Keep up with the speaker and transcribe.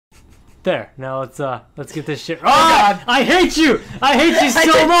There. Now let's get this shit. Oh God! I hate you! I hate you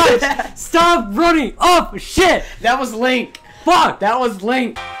so much! Stop running up! Shit! That was Link. Fuck! That was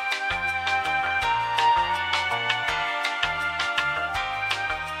Link.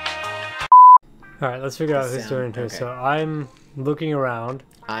 Alright, let's figure out who's doing it. Okay. So I'm looking around.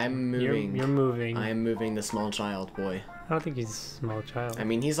 I'm moving. You're moving. I'm moving the small child boy. I don't think he's a small child. I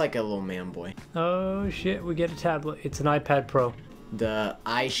mean, he's like a little man boy. Oh shit, we get a tablet. It's an iPad Pro. The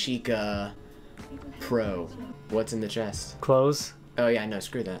iShika Pro. What's in the chest? Clothes? Oh yeah, no,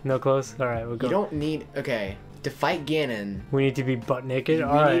 screw that. No clothes? Alright, we'll go. You don't need, okay, to fight Ganon. We need to be butt naked? We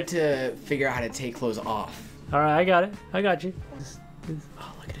Alright. need to figure out how to take clothes off. Alright, I got it. I got you.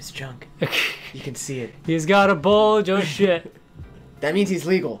 Oh, look at his junk. You can see it. He's got a bulge, oh shit. That means he's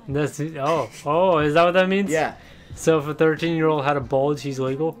legal. That's, oh, is that what that means? Yeah. So if a 13-year-old had a bulge, he's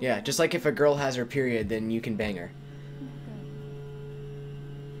legal? Yeah, just like if a girl has her period, then you can bang her.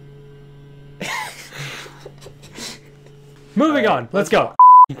 Moving on, let's go.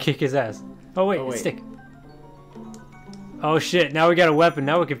 Kick his ass. Oh wait, stick. Oh shit, now we got a weapon.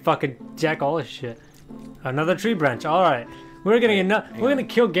 Now we can fucking jack all this shit. Another tree branch, alright. We're gonna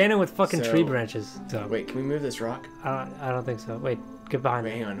kill Ganon with fucking tree branches. So. Wait, can we move this rock? I don't think so. Wait, get behind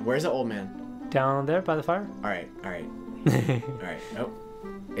me. Hang on. Where's the old man? Down there by the fire? Alright. Alright, nope.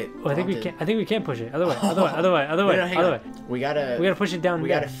 I think we can't push it. Other way. No, We gotta push it down. We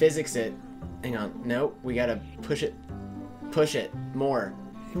gotta physics it. Hang on. Nope. We gotta push it. Push it more.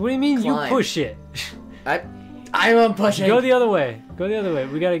 What do you mean Climb. you push it? I'm pushing. Go the other way. Go the other way.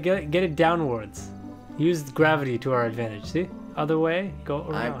 We gotta get it downwards. Use gravity to our advantage. See? Other way. Go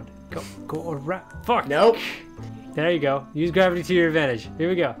around. Go around. Fuck. Nope. There you go. Use gravity to your advantage. Here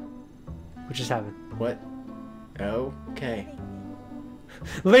we go. What just happened? What? Okay.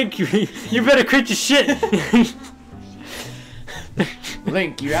 Link, you better quit your shit.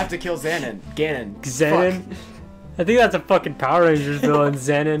 Link, you have to kill Ganon. Ganon? Fuck. I think that's a fucking Power Rangers villain,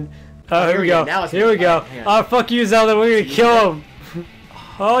 Ganon. Oh, here we go. Here we go. Oh, fuck you, Zelda. We're gonna kill him.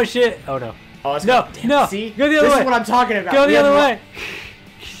 Oh, shit. Oh, no. Oh, no. See? Go the other way. This is what I'm talking about. Go the other way.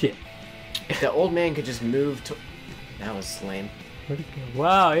 Shit. If the old man could just move to... That was lame. Where'd it go?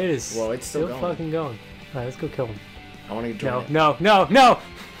 Wow, it is. Whoa, it's still going. Fucking going. Alright, let's go kill him. I want to join it. No.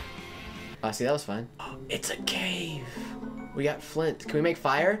 See, that was fine. Oh, it's a cave. We got flint. Can we make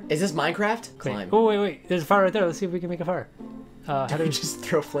fire? Is this Minecraft? Climb. Oh, wait. There's a fire right there. Let's see if we can make a fire. How do we just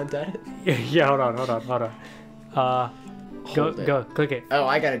throw flint at it? Yeah, hold on. Go, click it. Oh,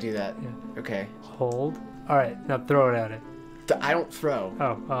 I gotta do that. Yeah. Okay. Hold. Alright, now throw it at it. I don't throw.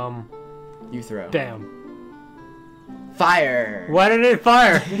 Oh, You throw. Bam. Fire! Why did it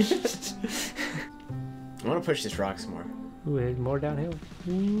fire? I want to push this rock some more. Ooh, more downhill.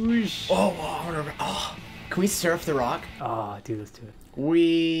 Whoosh. Oh, can we surf the rock? Oh, dude, let's do it.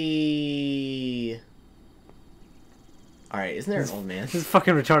 Alright, isn't there an old man? This is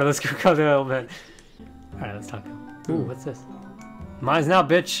fucking retarded. Let's go call the old man. Alright, let's talk to him. Ooh, what's this? Mine's now,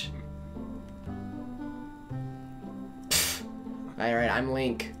 bitch. Alright, I'm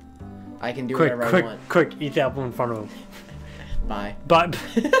Link. I can do whatever I want. Quick, eat the apple in front of him. Bye. But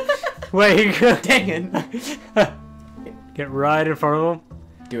wait, dang it. Get right in front of him.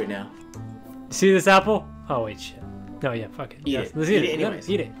 Do it now. See this apple? Oh wait, shit. No, yeah, fuck it. Eat it. Let's eat it anyways.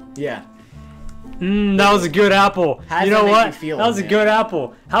 Eat it. Yeah. That was a good apple. How does you know that make what? you feel, that was a man? good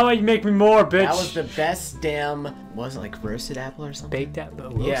apple. How about you make me more, bitch? That was the best damn... Was it like roasted apple or something? Baked apple?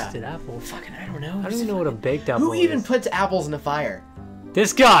 Roasted apple? Fucking, I don't know. I don't even know what a baked apple Who is. even puts apples in the fire?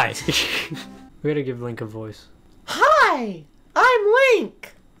 This guy! We gotta give Link a voice. Hi! I'm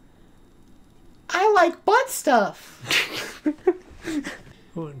Link! I like butt stuff!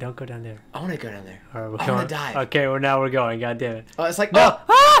 Ooh, don't go down there. I want to go down there. All right, I want to dive. Okay, well now we're going. God damn it. Oh, it's like... No! Oh!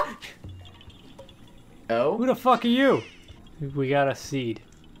 Ah! Oh? Who the fuck are you? We got a seed.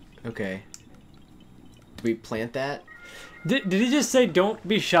 Okay. Do we plant that? Did he just say don't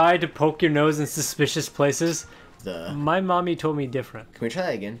be shy to poke your nose in suspicious places? The... My mommy told me different. Can we try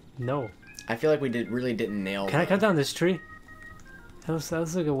that again? No. I feel like we really didn't nail Can I cut down this tree? That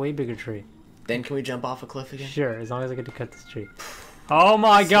was like a way bigger tree. Then can we jump off a cliff again? Sure, as long as I get to cut this tree. Oh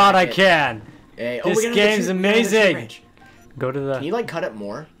my god, I can! Hey, This game's amazing! Go to the... Can you like cut it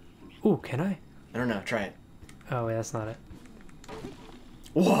more? Ooh, can I? I don't know, try it. Oh wait, that's not it.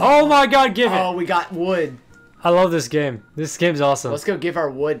 Whoa. Oh my god, give it! Oh, we got wood. I love this game. This game's awesome. Let's go give our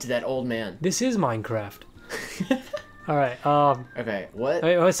wood to that old man. This is Minecraft. Alright, Okay, what?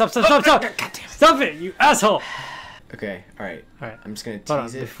 wait, stop! Stop it, you asshole! Okay, alright. Alright. I'm just gonna Hold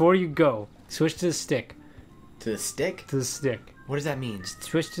tease on, it. before you go, switch to the stick. To the stick? To the stick. What does that mean?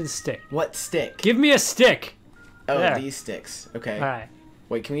 Switch to the stick. What stick? Give me a stick! Oh, there. these sticks. Okay. Alright.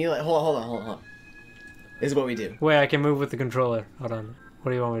 Wait, can we like hold on. This is what we do. Wait, I can move with the controller. Hold on.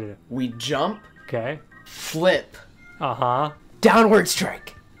 What do you want me to do? We jump, Okay. flip, Uh-huh. downward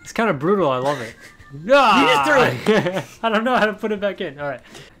strike. It's kind of brutal. I love it. Ah! You just threw it. I don't know how to put it back in. All right.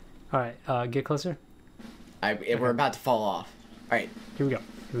 All right. Get closer. We're about to fall off. All right. Here we go.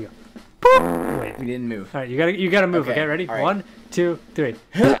 Here we go. Wait. We didn't move. All right. You gotta move. Okay. Ready? All right. 1, 2, 3.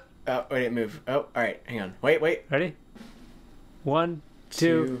 Oh, we didn't move. Oh, all right. Hang on. Wait. Ready? 1,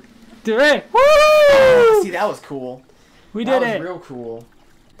 2, 2. 3. Woo! Oh, see, that was cool. We did That it. was real cool.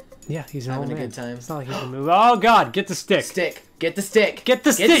 Yeah, he's an Having old a man. good time. It's not like he can move. Oh God! Get the stick. Stick. Get the stick. Get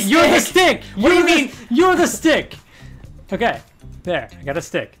the stick. You're the stick. What do you mean? You're the stick. Okay. There. I got a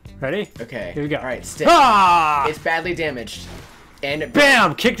stick. Ready? Okay. Here we go. All right. Stick. Ah! It's badly damaged. And it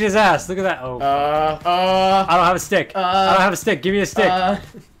Bam! Kicked his ass. Look at that. Oh. I don't have a stick. I don't have a stick. Give me a stick. Yeah,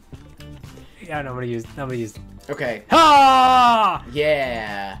 no, I'm gonna use. Okay. Ah!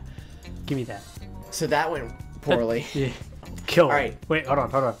 Yeah. Give me that. So that went poorly. Yeah. Kill. All right. Wait. Hold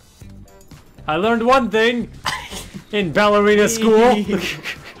on. I learned one thing in ballerina school.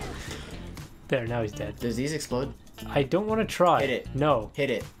 There. Now he's dead. Does these explode? I don't want to try. Hit it. No. Hit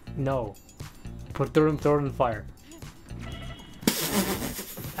it. No. Throw it in the fire.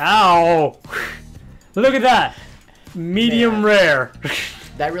 Ow! Look at that! Medium Man. rare.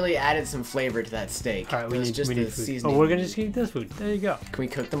 That really added some flavor to that steak. Alright, we need the food. seasoning. Oh, we're gonna just eat this food. There you go. Can we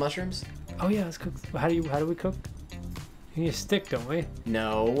cook the mushrooms? Oh yeah, let's cook. How do we cook? We need a stick, don't we?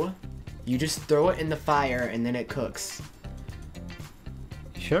 No. You just throw it in the fire and then it cooks.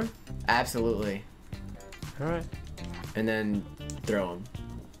 Sure. Absolutely. Alright. And then throw them.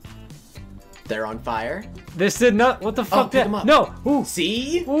 They're on fire. This did not. What the fuck? pick 'em up. No. Ooh.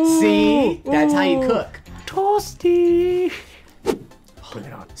 See? Ooh. See? That's how you Ooh. cook. Toasty. Bring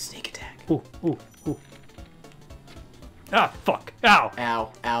it on. Sneak attack. Ooh. Ah, fuck. Ow.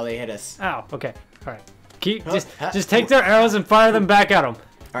 Ow. Ow, they hit us. Ow. Okay. All right. Keep Huh? just take their arrows and fire them back at them.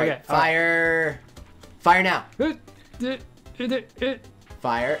 Alright, Okay. fire. Fire now. Alright.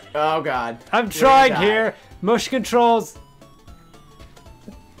 Fire. Oh god. I'm We're trying gonna die. here. Motion controls.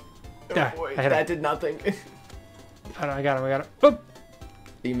 Oh, There, boy, I hit that him. did nothing. I got him. Oop.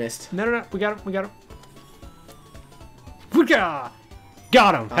 You missed. No. We got him. Wooga!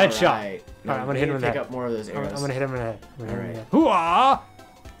 Got him. Headshot. Alright, I'm gonna hit him in the pick head. up more of those I'm arrows. gonna hit him in the head. Alright. Hooah!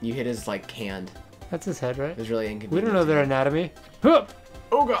 You hit his like hand. That's his head, right? It was really inconvenient. We don't know their anatomy. Whoop!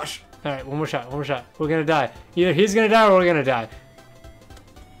 Oh gosh. All right, one more shot. We're gonna die. Either he's gonna die or we're gonna die.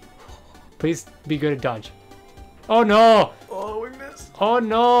 Please be good at dodge. Oh no! Oh, we missed. Oh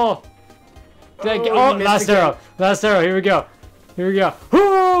no! we Last missed again. arrow. Last arrow. Here we go.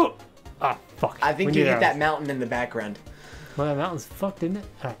 Whoo! Ah, fuck. I think We you need hit arrows. that mountain in the background. Well, that mountain's fucked, isn't it?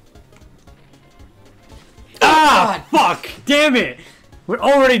 All right. Ah! Fuck! Damn it! We're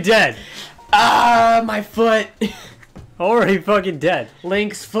already dead. Ah, my foot. Already fucking dead.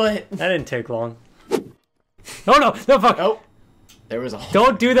 Link's foot. That didn't take long. Oh no! No, fuck! Oh, there was a hole.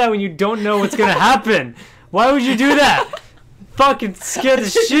 Don't do that when you don't know what's gonna happen. Why would you do that? Fucking scared the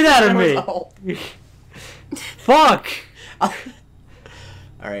shit out of There was me. a hole. Fuck!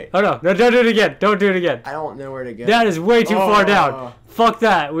 Alright. Oh no, don't do it again. Don't do it again. I don't know where to go. That is way too far Oh. down. Fuck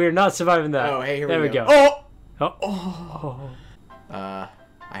that. We are not surviving that. Oh, hey, here there we go. Oh! Oh! Oh.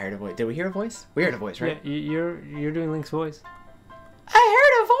 I heard a voice. Did we hear a voice? We heard a voice, right? Yeah, you're doing Link's voice. I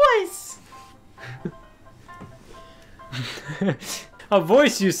heard a voice! A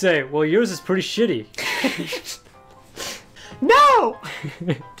voice, you say? Well, yours is pretty shitty. No!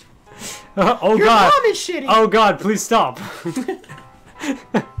 Oh Your god. mom is shitty! Oh god, please stop.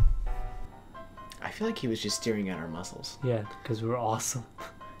 I feel like he was just staring at our muscles. Yeah, because we're awesome.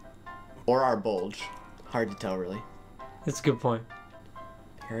 Or our bulge. Hard to tell, really. That's a good point.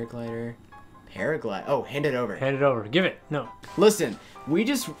 Paraglider. Paraglide. Oh, hand it over. Hand it over. Give it. No. Listen, we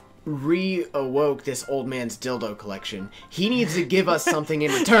just re-awoke this old man's dildo collection. He needs to give us something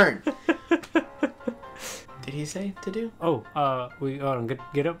in return. Did he say to do? Oh,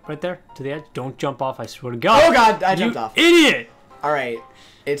 get up right there to the edge. Don't jump off. I swear to God. Oh God, I jumped off. Idiot. All right,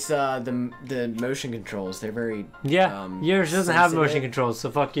 it's the motion controls. They're very Yeah, yours doesn't have motion sensitive. controls, so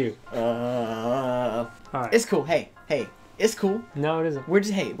fuck you. All right. It's cool. Hey, it's cool. No, it isn't. We're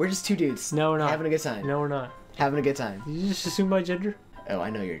just two dudes. No, we're not. Having a good time. No, we're not. Having a good time. Did you just assume my gender? Oh, I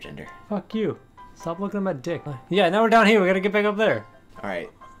know your gender. Fuck you. Stop looking at my dick. Yeah, now we're down here. We gotta get back up there. All right,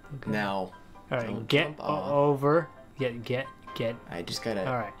 now. All right, Don't get jump off. over. Get. I just gotta.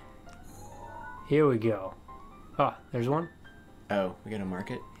 All right. Here we go. Oh, there's one. Oh, we gotta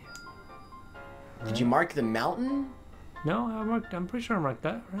mark it. Did you mark the mountain? No, I'm pretty sure I marked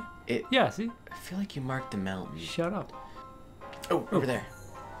that, right? Yeah, see? I feel like you marked the mountain. Shut up. Oh, over there.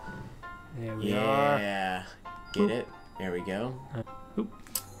 There we are. Yeah. Get it? There we go.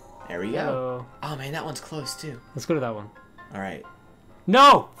 There we go. Oh man, that one's close too. Let's go to that one. Alright.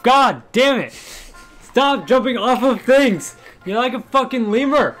 No! God damn it! Stop jumping off of things! You're like a fucking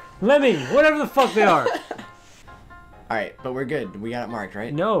lemur! Lemming! Whatever the fuck they are! Alright, but we're good. We got it marked,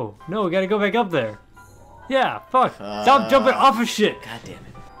 right? No, we gotta go back up there. Yeah, fuck. Stop jumping off of shit! God damn it.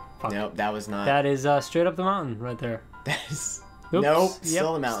 Fuck. Nope, that was not. That is straight up the mountain right there. That is. Oops. Nope, Yep,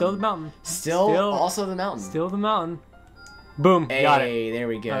 still the mountain. Still the mountain. Still also the mountain. Still the mountain. Boom, Hey, got it. there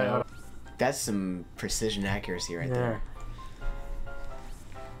we go. Right, that's some precision accuracy right there.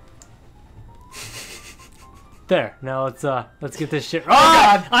 There. Now let's get this shit. Oh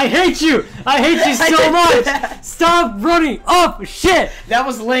God! I hate you! I hate you so much! Stop running up shit! That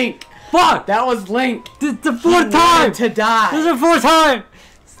was Link. Fuck! That was Link. The fourth time to die. This is the fourth time.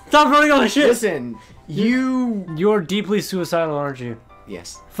 Stop running up shit. Listen, you're deeply suicidal, aren't you?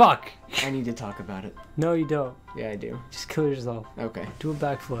 Yes. Fuck. I need to talk about it. No, you don't. Yeah, I do. Just kill yourself. Okay. Do a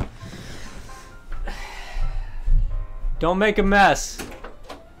backflip. Don't make a mess.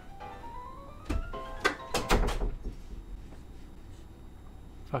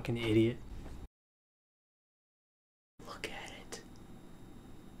 Fucking idiot. Look at it.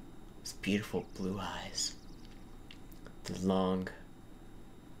 Those beautiful blue eyes. The long,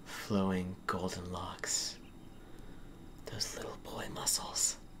 flowing golden locks. Those little boy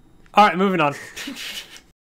muscles. Alright, moving on.